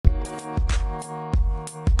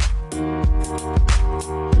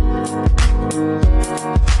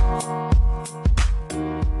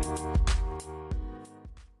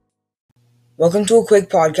Welcome to a quick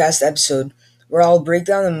podcast episode where I'll break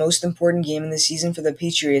down the most important game in the season for the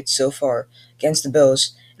Patriots so far against the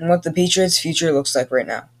Bills and what the Patriots' future looks like right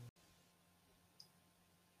now.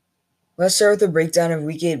 Let's start with a breakdown of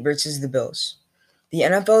Week 8 versus the Bills. The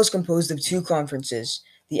NFL is composed of two conferences,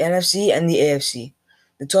 the NFC and the AFC.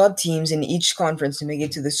 The top teams in each conference make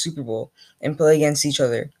it to the Super Bowl and play against each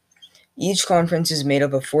other. Each conference is made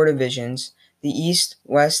up of four divisions: the East,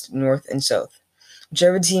 West, North, and South.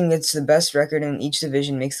 Whichever team gets the best record in each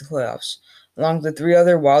division makes the playoffs, along with the three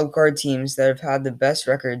other wildcard teams that have had the best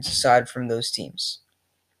records aside from those teams.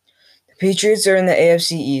 The Patriots are in the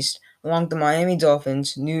AFC East, along with the Miami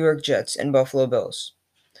Dolphins, New York Jets, and Buffalo Bills.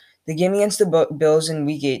 The game against the Bills in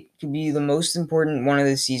Week 8 could be the most important one of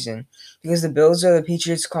the season, because the Bills are the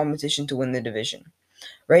Patriots' competition to win the division.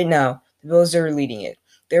 Right now, the Bills are leading it.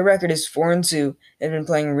 Their record is 4-2 and have been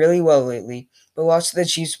playing really well lately, but lost to the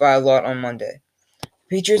Chiefs by a lot on Monday.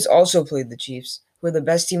 Patriots also played the Chiefs, who are the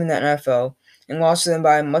best team in the NFL, and lost to them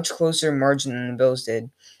by a much closer margin than the Bills did,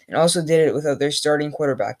 and also did it without their starting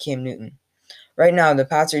quarterback, Cam Newton. Right now, the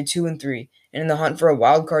Pats are 2-3 and in the hunt for a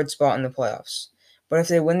wild card spot in the playoffs. But if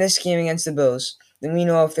they win this game against the Bills, then we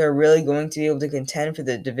know if they're really going to be able to contend for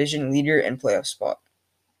the division leader and playoff spot.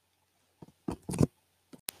 The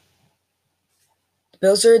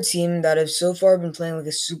Bills are a team that have so far been playing like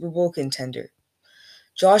a Super Bowl contender.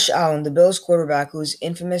 Josh Allen, the Bills quarterback, who is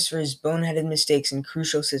infamous for his boneheaded mistakes in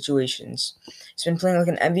crucial situations, has been playing like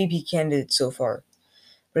an MVP candidate so far.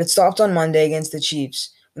 But it stopped on Monday against the Chiefs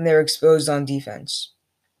when they were exposed on defense.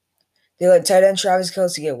 They let tight end Travis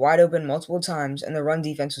Kelce get wide open multiple times, and the run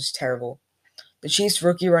defense was terrible. The Chiefs'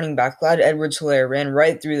 rookie running back, Clyde Edwards-Helaire, ran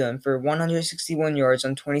right through them for 161 yards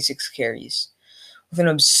on 26 carries, with an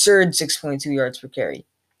absurd 6.2 yards per carry.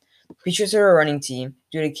 Patriots are a running team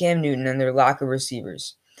due to Cam Newton and their lack of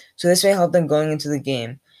receivers, so this may help them going into the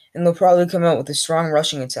game, and they'll probably come out with a strong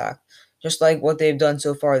rushing attack, just like what they've done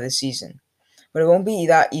so far this season. But it won't be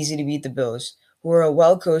that easy to beat the Bills, who are a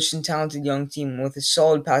well-coached and talented young team with a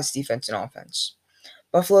solid pass defense and offense.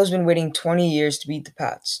 Buffalo's been waiting 20 years to beat the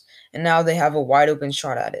Pats, and now they have a wide-open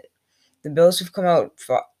shot at it. The Bills are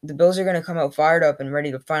going to come out fired up and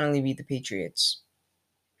ready to finally beat the Patriots.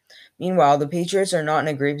 Meanwhile, the Patriots are not in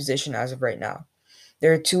a great position as of right now. They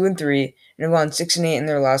are 2-3 and have gone 6-8 in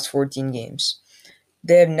their last 14 games.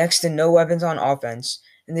 They have next to no weapons on offense,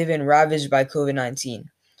 and they've been ravaged by COVID-19.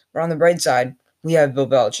 But on the bright side, we have Bill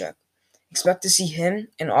Belichick. Expect to see him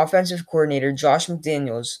and offensive coordinator Josh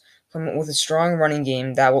McDaniels come up with a strong running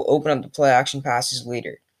game that will open up the play action passes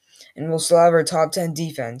later. And we'll still have our top 10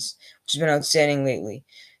 defense, which has been outstanding lately.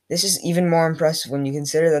 This is even more impressive when you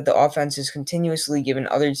consider that the offense has continuously given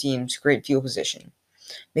other teams great field position,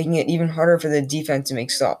 making it even harder for the defense to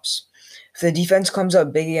make stops. If the defense comes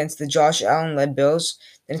up big against the Josh Allen-led Bills,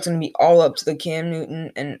 then it's going to be all up to the Cam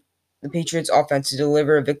Newton and the Patriots offense to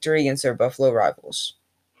deliver a victory against their Buffalo rivals.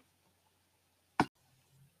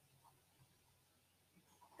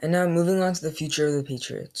 And now moving on to the future of the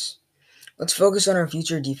Patriots. Let's focus on our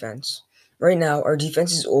future defense. Right now, our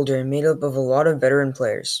defense is older and made up of a lot of veteran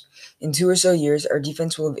players. In 2 or so years, our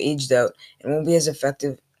defense will have aged out and won't be as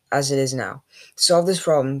effective as it is now. To solve this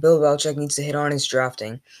problem, Bill Belichick needs to hit on his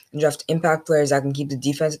drafting and draft impact players that can keep the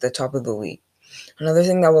defense at the top of the league. Another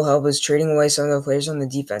thing that will help is trading away some of the players on the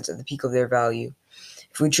defense at the peak of their value.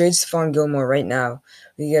 If we trade Stephon Gilmore right now,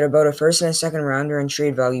 we get about a first and a second rounder in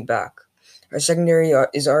trade value back. Our secondary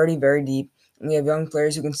is already very deep, and we have young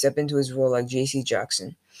players who can step into his role like J.C.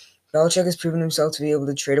 Jackson. Belichick has proven himself to be able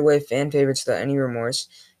to trade away fan favorites without any remorse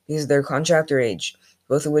because of their contract or age,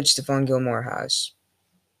 both of which Stephon Gilmore has.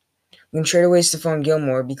 We can trade away Stephon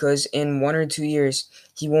Gilmore because in 1 or 2 years,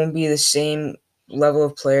 he won't be the same level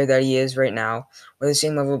of player that he is right now, or the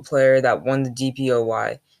same level of player that won the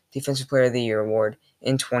DPOY, Defensive Player of the Year award,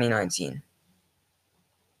 in 2019.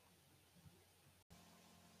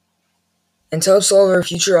 And to help solve our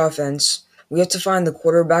future offense, we have to find the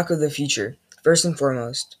quarterback of the future, first and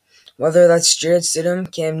foremost. Whether that's Jarrett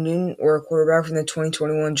Stidham, Cam Newton, or a quarterback from the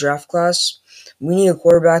 2021 draft class, we need a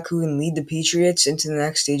quarterback who can lead the Patriots into the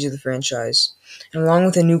next stage of the franchise. And along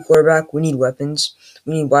with a new quarterback, we need weapons.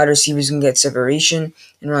 We need wide receivers who can get separation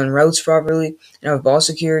and run routes properly and have ball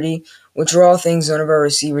security, which are all things none of our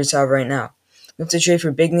receivers have right now. We have to trade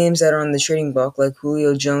for big names that are on the trading block like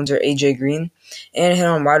Julio Jones or A.J. Green, and hit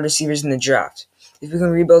on wide receivers in the draft. If we can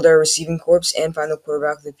rebuild our receiving corps and find the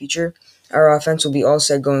quarterback of the future, our offense will be all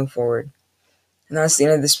set going forward. And that's the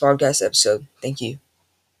end of this podcast episode. Thank you.